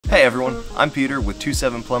Hey everyone, I'm Peter with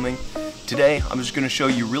 27 Plumbing. Today I'm just going to show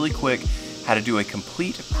you really quick how to do a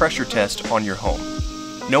complete pressure test on your home.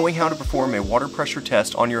 Knowing how to perform a water pressure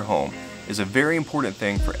test on your home is a very important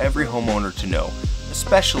thing for every homeowner to know,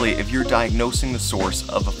 especially if you're diagnosing the source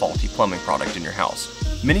of a faulty plumbing product in your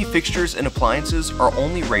house. Many fixtures and appliances are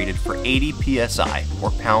only rated for 80 psi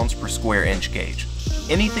or pounds per square inch gauge.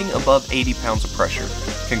 Anything above 80 pounds of pressure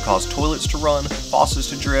can cause toilets to run, faucets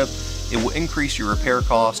to drip. It will increase your repair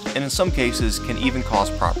cost, and in some cases can even cause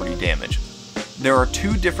property damage. There are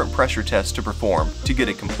two different pressure tests to perform to get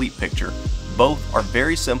a complete picture. Both are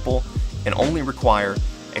very simple and only require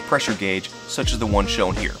a pressure gauge such as the one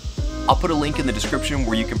shown here. I'll put a link in the description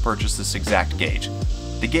where you can purchase this exact gauge.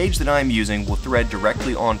 The gauge that I am using will thread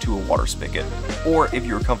directly onto a water spigot, or if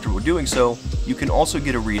you are comfortable doing so, you can also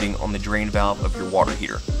get a reading on the drain valve of your water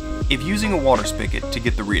heater. If using a water spigot to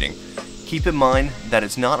get the reading, keep in mind that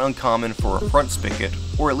it's not uncommon for a front spigot,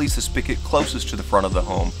 or at least the spigot closest to the front of the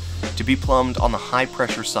home, to be plumbed on the high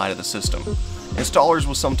pressure side of the system. Installers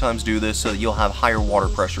will sometimes do this so that you'll have higher water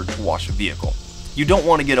pressure to wash a vehicle. You don't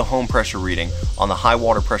want to get a home pressure reading on the high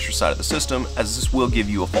water pressure side of the system, as this will give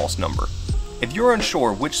you a false number. If you're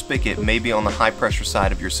unsure which spigot may be on the high pressure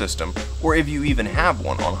side of your system, or if you even have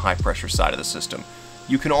one on the high pressure side of the system,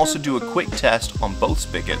 you can also do a quick test on both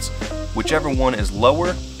spigots. Whichever one is lower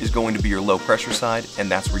is going to be your low pressure side,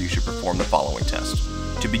 and that's where you should perform the following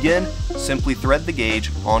test. To begin, simply thread the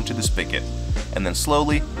gauge onto the spigot, and then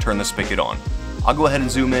slowly turn the spigot on. I'll go ahead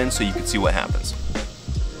and zoom in so you can see what happens.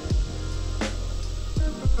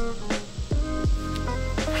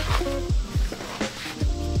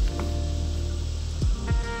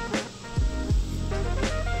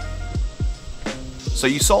 So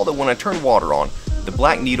you saw that when I turned water on, the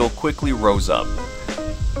black needle quickly rose up.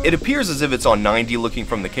 It appears as if it's on 90 looking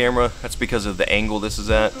from the camera. That's because of the angle this is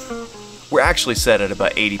at. We're actually set at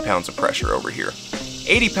about 80 pounds of pressure over here.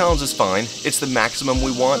 80 pounds is fine. It's the maximum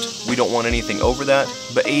we want. We don't want anything over that,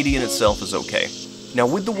 but 80 in itself is okay. Now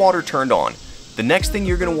with the water turned on, the next thing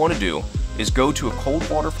you're going to want to do is go to a cold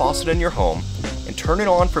water faucet in your home and turn it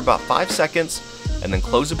on for about 5 seconds and then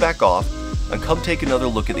close it back off and come take another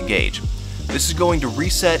look at the gauge. This is going to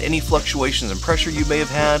reset any fluctuations in pressure you may have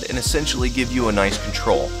had and essentially give you a nice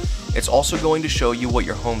control. It's also going to show you what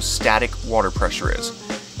your home's static water pressure is.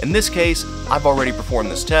 In this case, I've already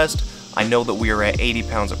performed this test. I know that we are at 80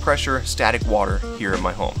 pounds of pressure, static water, here in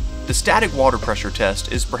my home. The static water pressure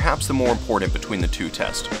test is perhaps the more important between the two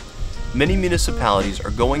tests. Many municipalities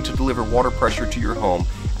are going to deliver water pressure to your home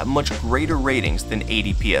at much greater ratings than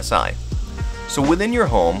 80 psi. So within your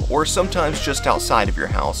home, or sometimes just outside of your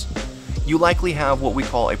house, you likely have what we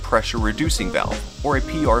call a pressure reducing valve, or a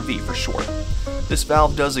PRV for short. This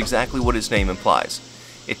valve does exactly what its name implies.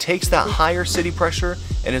 It takes that higher city pressure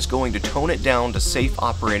and is going to tone it down to safe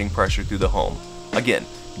operating pressure through the home. Again,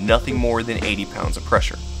 nothing more than 80 pounds of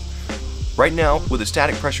pressure. Right now, with a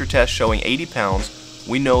static pressure test showing 80 pounds,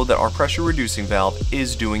 we know that our pressure reducing valve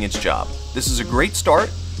is doing its job. This is a great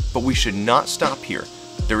start, but we should not stop here.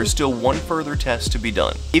 There is still one further test to be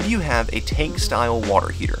done. If you have a tank style water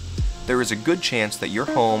heater, there is a good chance that your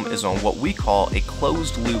home is on what we call a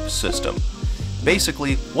closed loop system.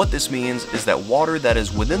 Basically, what this means is that water that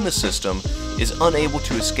is within the system is unable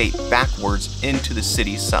to escape backwards into the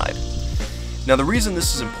city's side. Now the reason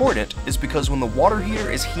this is important is because when the water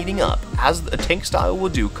heater is heating up, as a tank style will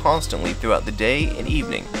do constantly throughout the day and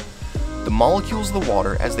evening, the molecules of the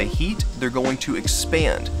water, as they heat, they're going to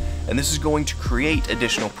expand, and this is going to create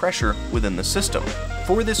additional pressure within the system.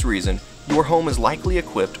 For this reason, your home is likely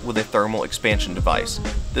equipped with a thermal expansion device.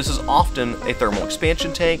 This is often a thermal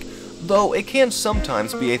expansion tank, though it can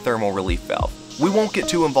sometimes be a thermal relief valve. We won't get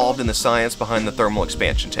too involved in the science behind the thermal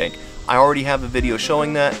expansion tank. I already have a video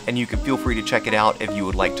showing that, and you can feel free to check it out if you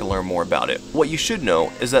would like to learn more about it. What you should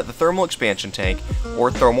know is that the thermal expansion tank,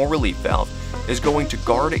 or thermal relief valve, is going to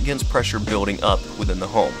guard against pressure building up within the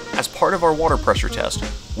home. As part of our water pressure test,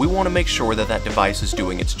 we want to make sure that that device is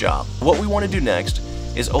doing its job. What we want to do next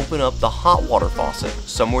is open up the hot water faucet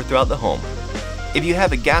somewhere throughout the home. If you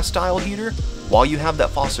have a gas style heater, while you have that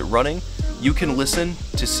faucet running, you can listen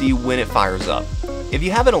to see when it fires up. If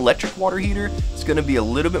you have an electric water heater, it's going to be a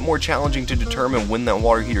little bit more challenging to determine when that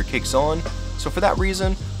water heater kicks on. So for that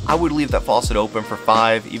reason, I would leave that faucet open for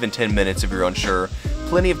 5, even 10 minutes if you're unsure.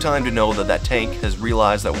 Plenty of time to know that that tank has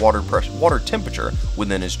realized that water temperature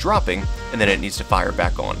within is dropping and that it needs to fire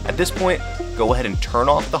back on. At this point, go ahead and turn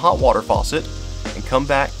off the hot water faucet and come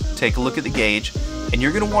back, take a look at the gauge, and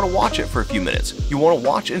you're going to want to watch it for a few minutes. You want to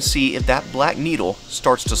watch and see if that black needle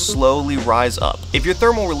starts to slowly rise up. If your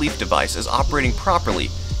thermal relief device is operating properly,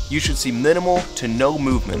 you should see minimal to no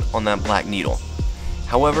movement on that black needle.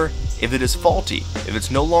 However, if it is faulty, if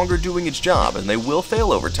it's no longer doing its job, and they will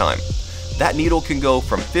fail over time, that needle can go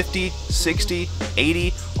from 50, 60, 80,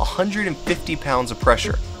 150 pounds of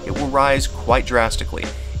pressure. It will rise quite drastically.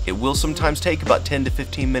 It will sometimes take about 10 to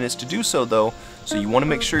 15 minutes to do so though, so you want to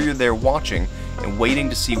make sure you're there watching and waiting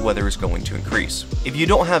to see whether it's going to increase. If you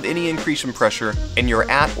don't have any increase in pressure and you're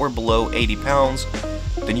at or below 80 pounds,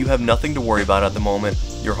 then you have nothing to worry about at the moment.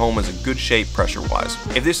 Your home is in good shape pressure-wise.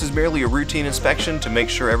 If this is merely a routine inspection to make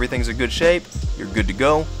sure everything's in good shape, you're good to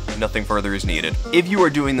go, nothing further is needed. If you are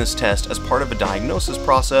doing this test as part of a diagnosis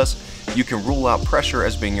process, you can rule out pressure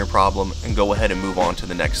as being your problem and go ahead and move on to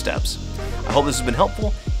the next steps. I hope this has been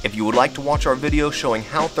helpful. If you would like to watch our video showing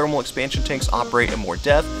how thermal expansion tanks operate in more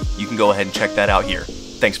depth, you can go ahead and check that out here.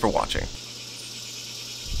 Thanks for watching.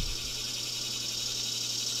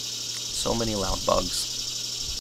 So many loud bugs.